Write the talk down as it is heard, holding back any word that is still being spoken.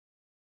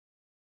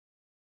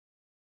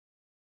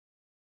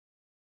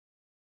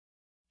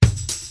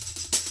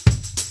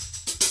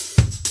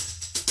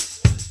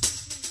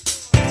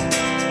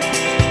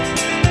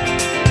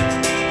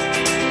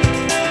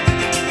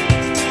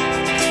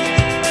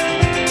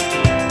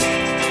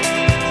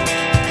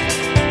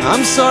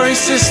I'm sorry,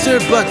 sister,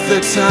 but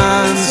the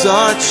times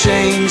are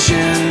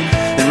changing,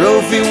 and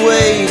Rovie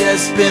Wade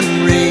has been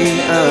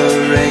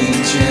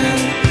rearranging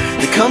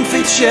the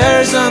comfy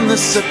chairs on the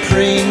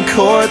Supreme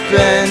Court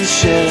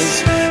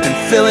benches and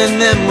filling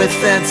them with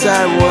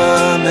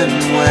anti-woman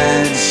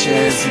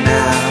wenches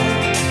now.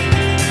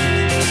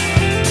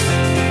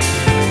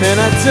 And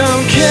I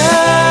don't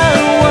care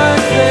what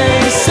they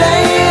say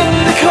in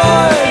the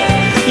court.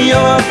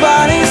 Your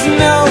body's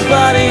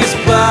nobody's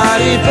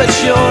body but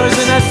yours.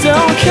 And I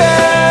don't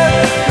care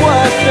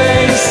what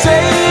they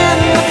say in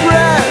the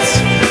press.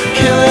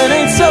 Killing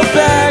ain't so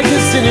bad,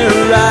 'cause in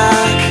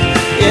Iraq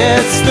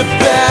it's the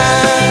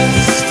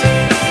best.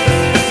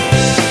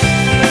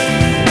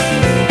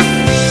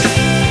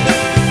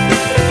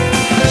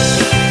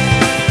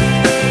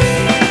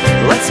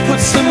 Let's put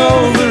some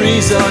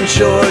ovaries on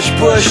George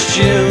Bush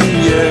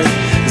Jr.,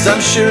 'cause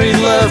I'm sure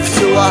he'd love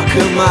to walk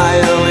a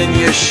mile in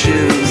your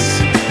shoes.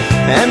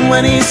 And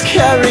when he's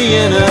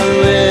carrying a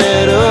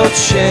little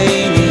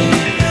Cheney,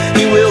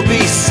 he will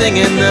be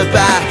singing the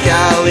back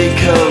alley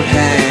coat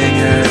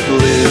hanger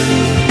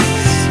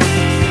blues.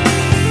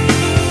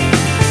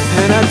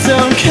 And I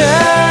don't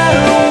care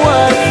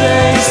what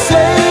they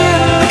say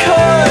in the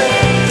court.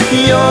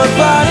 Your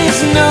body's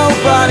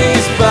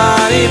nobody's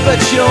body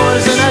but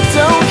yours. And I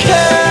don't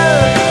care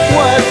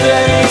what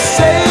they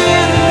say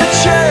in the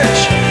church.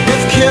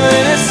 If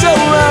killing is so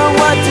wrong,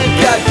 what did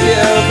God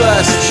give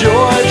us?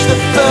 George the